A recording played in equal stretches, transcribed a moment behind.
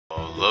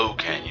Low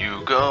can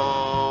you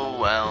go?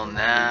 Well,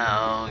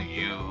 now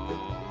you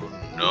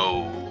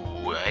know.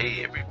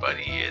 Hey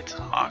everybody, it's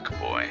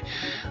Hawkboy.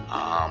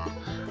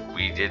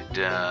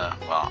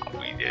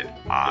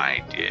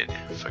 I did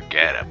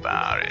forget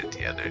about it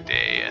the other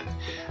day, and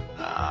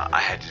I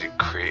had to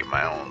create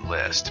my own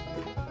list.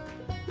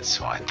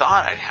 So I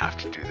thought I'd have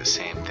to do the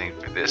same thing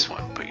for this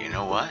one, but you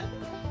know what?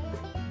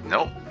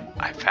 Nope,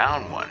 I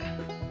found one.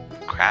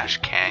 Crash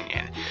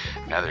Canyon,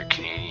 another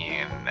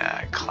Canadian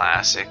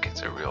classic.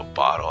 It's a real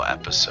bottle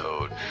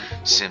episode,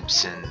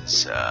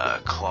 Simpsons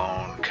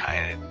clone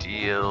kind of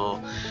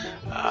deal.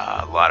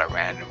 A lot of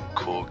random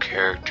cool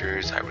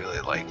characters. I really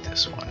like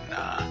this one.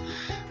 I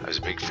was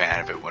a big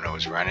fan of it when it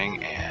was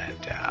running,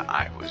 and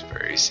I was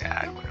very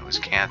sad when it was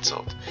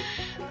canceled.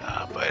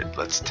 But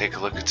let's take a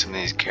look at some of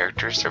these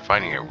characters. They're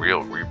finding a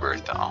real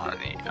rebirth on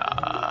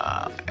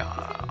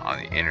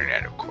the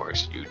internet, of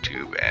course,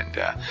 YouTube, and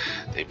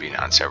they've been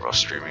on several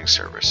streaming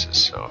services.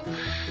 So,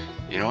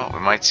 you know what? We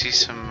might see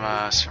some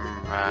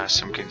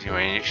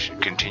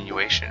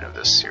continuation of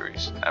this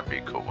series. That'd be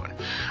a cool one.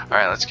 All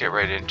right, let's get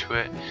right into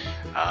it.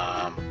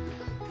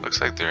 Looks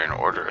like they're in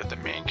order, the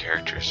main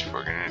characters.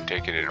 We're gonna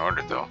take it in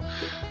order, though.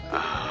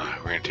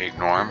 We're gonna take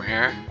Norm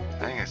here.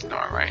 I think it's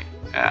Norm, right?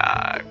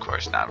 Of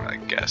course, not really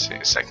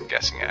second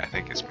guessing it. I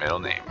think his middle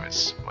name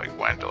is like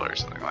Wendell or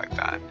something like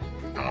that.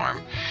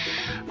 Norm.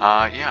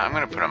 Yeah, I'm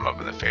gonna put him up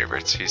in the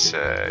favorites. He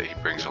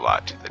brings a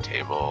lot to the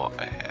table,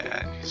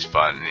 and he's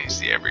fun. He's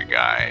the every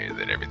guy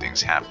that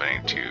everything's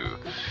happening to,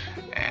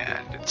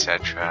 and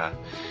etc.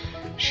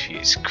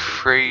 She's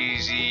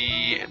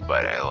crazy,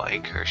 but I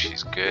like her.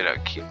 She's good. I'll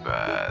keep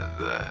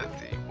the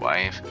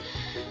wife,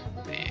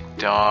 the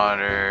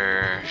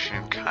daughter.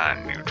 She's kind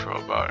of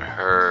neutral about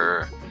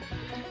her.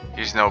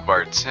 He's no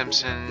Bart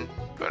Simpson,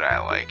 but I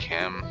like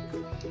him.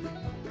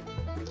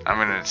 I'm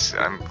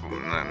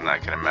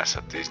not gonna mess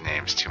up these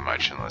names too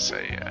much unless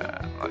I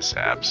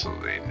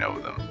absolutely know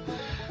them.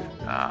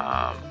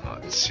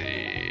 Let's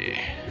see,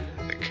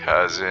 the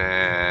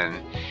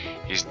cousin.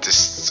 He's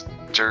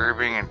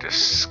disturbing and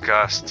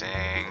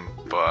disgusting,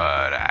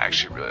 but I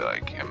actually really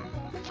like him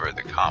for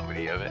the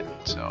comedy of it.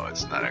 So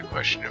it's not a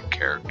question of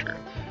character.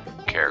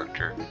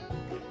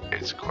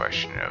 It's a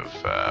question of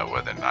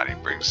whether or not he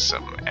brings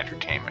some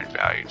entertainment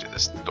value to the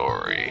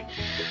story.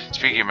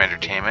 Speaking of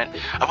entertainment,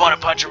 I want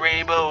to punch a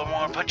rainbow. I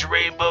want to punch a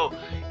rainbow.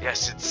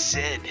 Yes, it's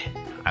Sid.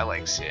 I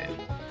like Sid.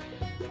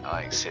 I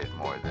like Sid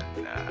more than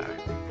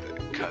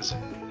the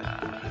cousin.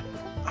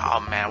 Oh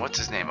man, what's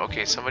his name?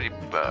 Okay, somebody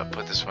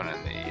put this one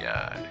in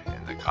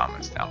the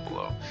comments down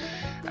below.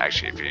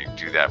 Actually, if you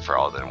do that for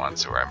all the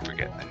ones where I'm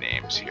forgetting the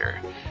names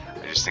here,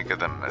 I just think of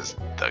them as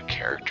the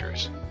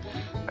characters.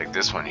 Like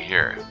this one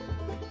here.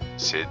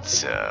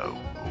 Sid's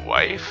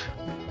wife.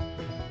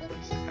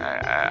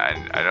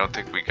 I don't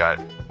think we got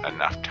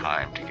enough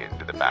time to get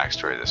into the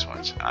backstory of this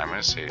one. So I'm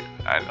gonna say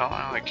I don't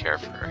really care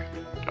for her.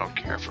 Don't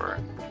care for her.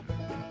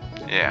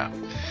 Yeah.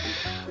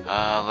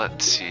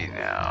 Let's see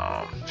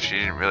now. She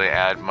didn't really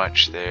add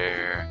much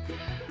there.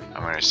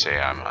 I'm gonna say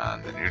I'm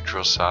on the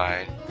neutral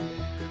side.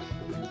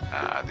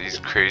 These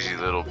crazy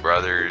little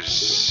brothers,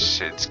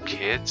 Sid's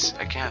kids.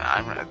 Again,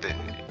 I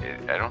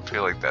don't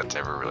feel like that's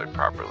ever really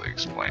properly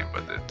explained,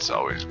 but it's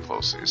always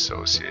closely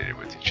associated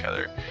with each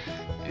other.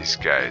 These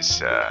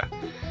guys are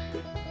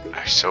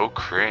so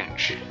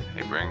cringe.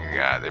 They bring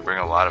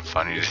a lot of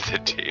funny to the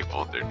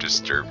table. They're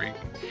disturbing.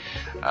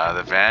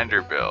 The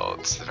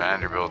Vanderbilts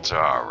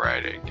are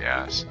alright, I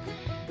guess.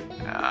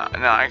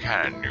 No, I'm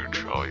kind of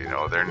neutral, you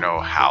know. There are no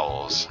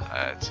howls.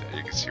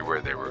 You can see where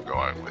they were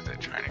going with it,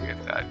 trying to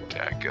get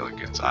that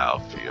Gilligan's Isle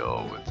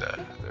feel with the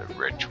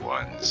rich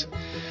ones.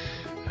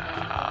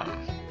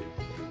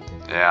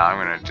 Yeah, I'm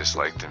gonna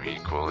dislike them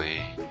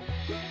equally.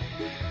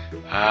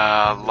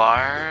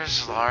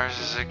 Lars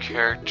is a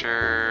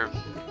character.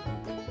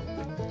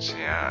 So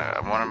yeah,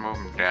 I want to move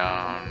him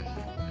down.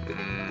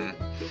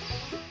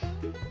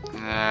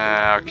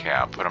 Okay,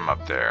 I'll put him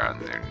up there on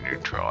the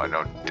neutral. I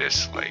don't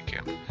dislike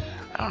him.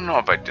 I don't know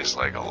if I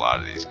dislike a lot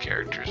of these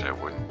characters. I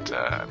wouldn't.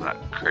 I'm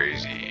not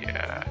crazy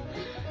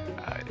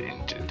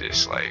into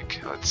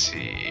dislike. Let's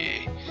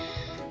see.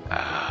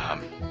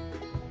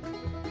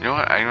 You know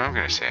what? I'm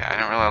gonna say I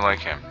don't really like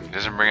him. He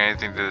doesn't bring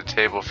anything to the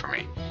table for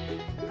me.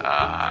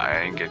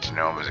 I didn't get to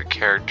know him as a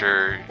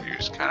character. He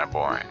was kind of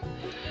boring.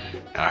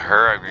 Now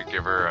her, I'm gonna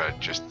give her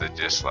just the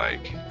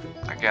dislike.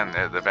 Again,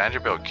 the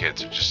Vanderbilt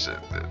kids are just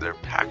they're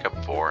pack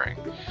up boring.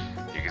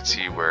 You can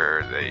see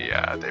where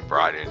they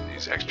brought in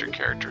these extra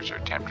characters, or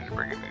attempted to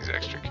bring in these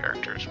extra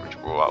characters, which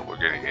we're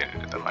gonna get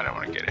into them. I don't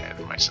want to get ahead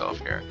of myself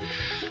here.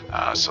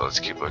 So let's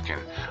keep looking.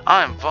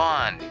 I'm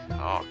Vaughn.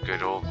 Oh,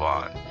 good old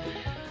Vaughn.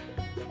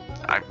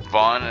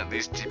 Vaughn, at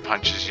least he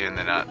punches you in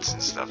the nuts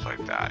and stuff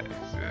like that.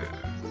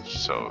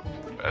 So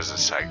as a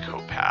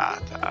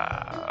psychopath,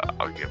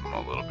 I'll give him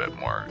a little bit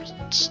more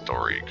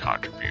story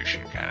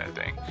contribution kind of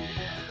thing.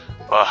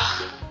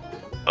 Ugh,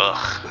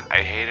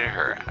 I hated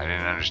her. I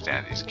didn't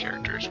understand these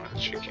characters when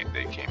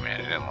they came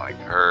in. I didn't like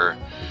her,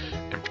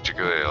 and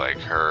particularly like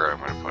her. I'm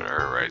gonna put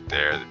her right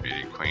there, the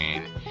beauty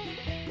queen.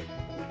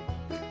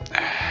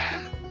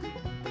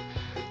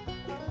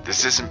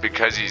 this isn't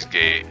because he's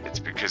gay. It's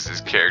because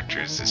his character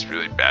is this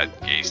really bad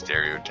gay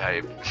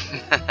stereotype.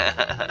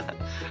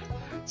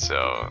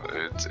 So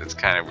it's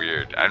kind of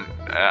weird. I'm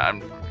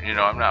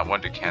not one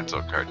to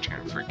cancel a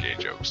cartoon for gay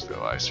jokes,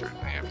 though. I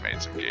certainly have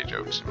made some gay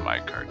jokes in my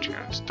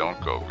cartoons.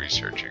 Don't go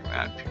researching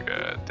that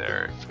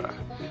there. If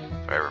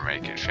I ever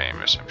make it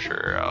famous, I'm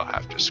sure I'll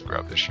have to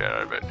scrub the shit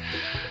out of it.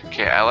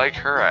 Okay, I like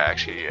her. I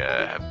actually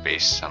have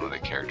based some of the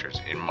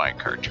characters in my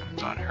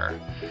cartoons on her.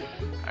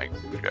 I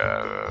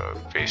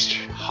based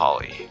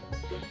Holly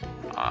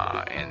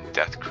in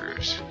Death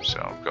Cruise,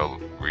 so go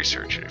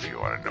research it if you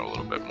want to know a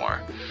little bit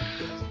more.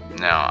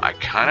 Now, I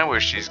kind of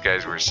wish these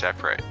guys were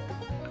separate.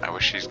 I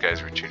wish these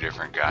guys were two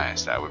different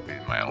guys. That would be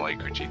my only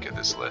critique of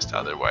this list.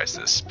 Otherwise,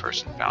 this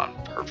person found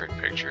perfect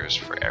pictures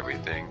for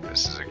everything.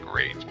 This is a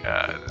great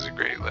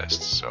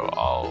list. So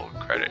all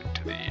credit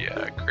to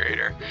the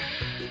creator.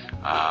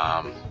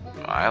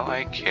 I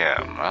like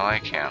him.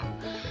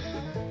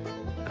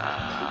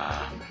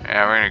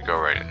 Yeah, we're gonna go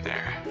right in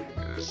there.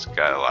 It's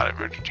got a lot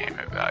of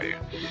entertainment value.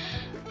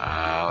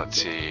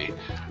 Let's see.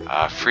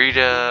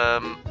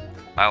 Freedom.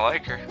 I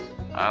like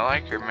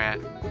her,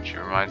 man. She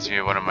reminds me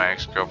of one of my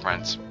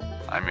ex-girlfriends.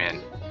 I'm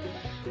in.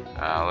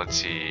 Let's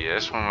see.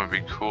 This one would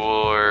be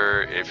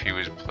cooler if he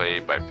was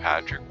played by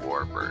Patrick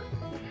Warburton.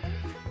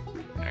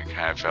 I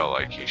kind of felt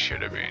like he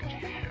should have been.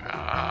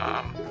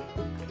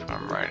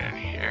 I'm right in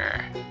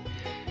here.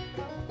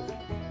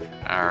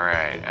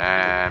 Alright,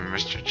 and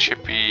Mr.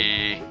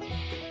 Chippy.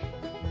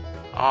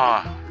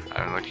 Oh,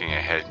 I'm looking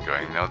ahead and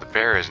going, no, the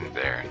bear isn't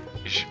there.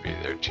 He should be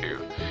there too.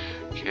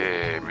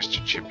 Okay,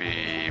 Mr.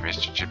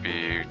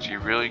 Chippy, do you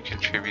really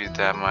contribute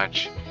that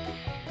much?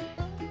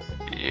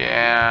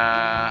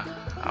 Yeah,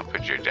 I'll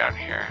put you down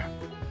here.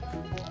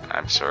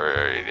 I'm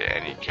sorry to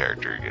any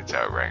character who gets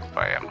outranked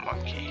by a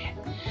monkey.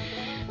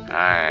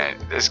 Alright,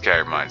 this guy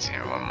reminds me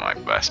of one of my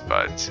best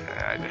buds.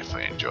 I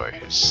definitely enjoy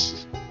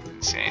his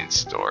insane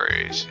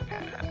stories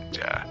and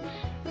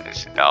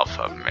his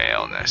alpha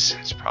maleness.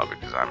 It's probably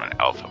because I'm an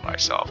alpha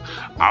myself.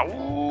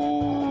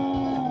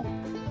 Ow!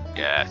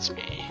 Yeah, that's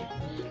me.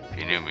 If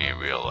you knew me in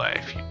real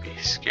life, you'd be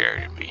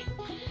scared of me.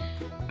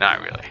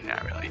 Not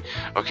really.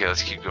 Okay,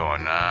 let's keep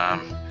going. I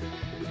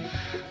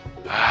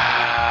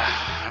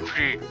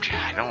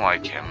don't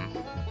like him.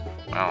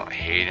 I don't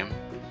hate him,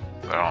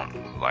 but I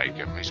don't like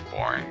him. He's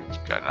boring. He's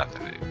got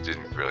nothing. It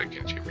didn't really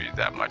contribute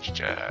that much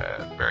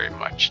very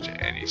much to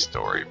any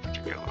story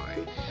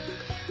particularly.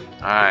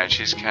 Alright,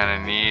 she's kind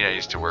of neat. I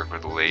used to work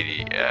with a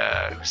lady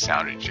who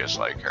sounded just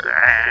like her.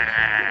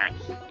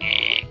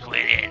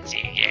 Quit it,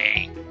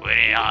 CJ. Quit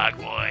it,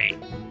 Hawkboy.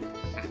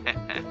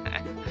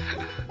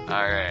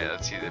 Alright,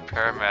 let's see the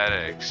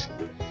paramedics.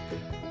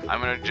 I'm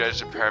going to judge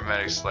the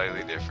paramedics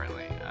slightly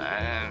differently.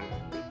 I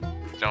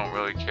don't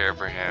really care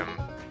for him.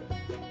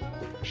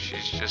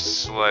 She's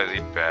just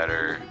slightly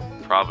better.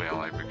 Probably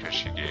only because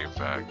she gave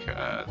the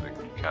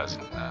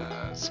cousin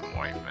some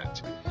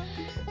ointment.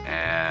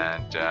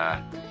 And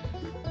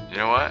you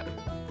know what?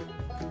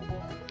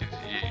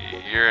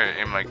 You're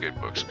in my good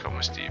books,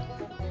 Coma Steve.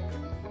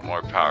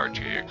 More power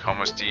to you.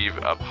 Coma Steve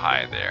up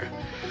high there.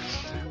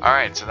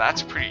 Alright, so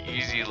that's a pretty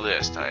easy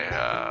list.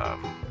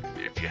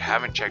 If you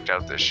haven't checked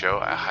out this show,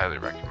 I highly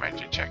recommend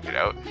you check it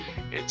out.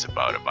 It's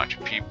about a bunch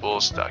of people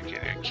stuck in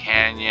a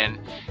canyon.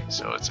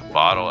 So it's a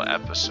bottle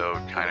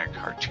episode kind of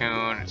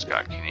cartoon. It's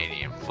got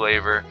Canadian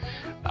flavor.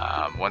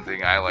 One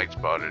thing I liked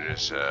about it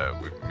is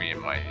me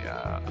and my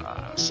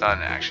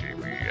son actually,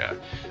 we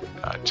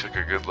took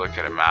a good look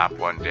at a map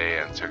one day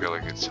and took a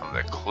look at some of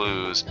the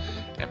clues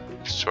and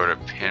sort of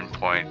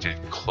pinpointed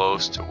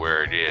close to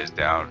where it is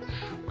down.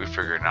 We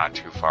figured not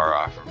too far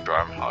off from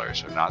Drumheller,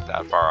 so not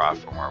that far off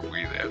from where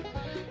we live,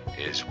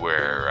 is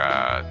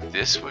where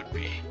this would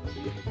be,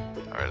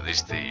 or at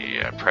least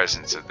the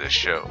presence of this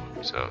show.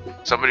 So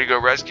somebody go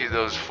rescue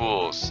those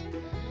fools.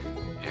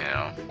 You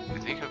know, I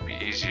think it would be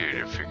easier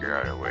to figure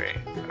out a way.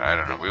 I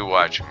don't know. We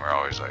watch and we're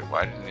always like,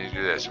 why didn't they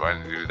do this? Why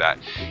didn't they do that?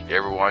 You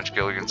ever watch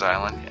Gilligan's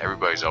Island?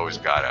 Everybody's always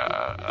got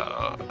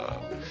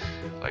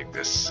like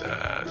this,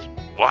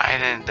 why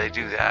didn't they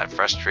do that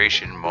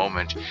frustration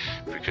moment,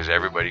 because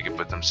everybody can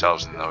put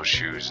themselves in those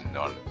shoes and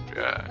don't,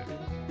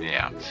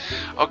 yeah.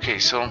 Okay,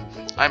 so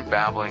I'm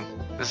babbling.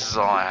 This is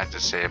all I have to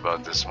say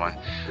about this one.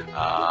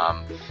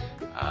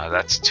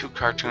 That's 2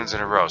 cartoons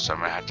in a row, so I'm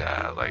gonna have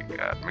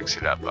to mix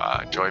it up.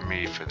 Join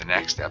me for the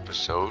next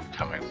episode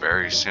coming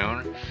very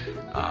soon,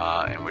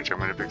 in which I'm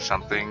gonna pick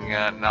something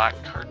not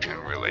cartoon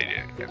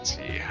related and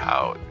see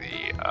how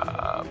the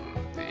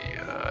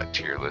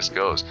tier list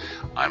goes.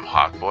 I'm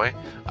Hawkboy.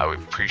 I would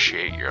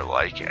appreciate your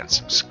like and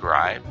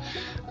subscribe.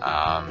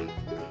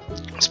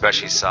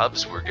 Especially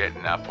subs. We're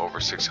getting up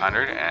over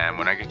 600, and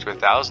when I get to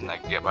 1,000, I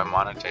can get my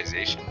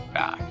monetization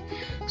back.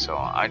 So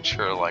I'd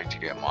sure like to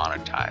get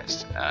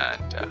monetized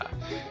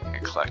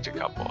and collect a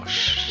couple of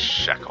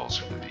shekels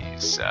for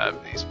these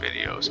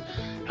videos.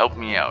 Help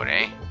me out,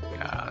 eh?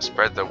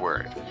 Spread the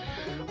word.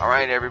 All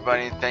right,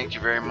 everybody. Thank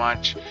you very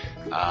much.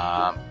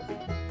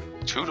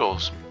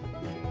 Toodles.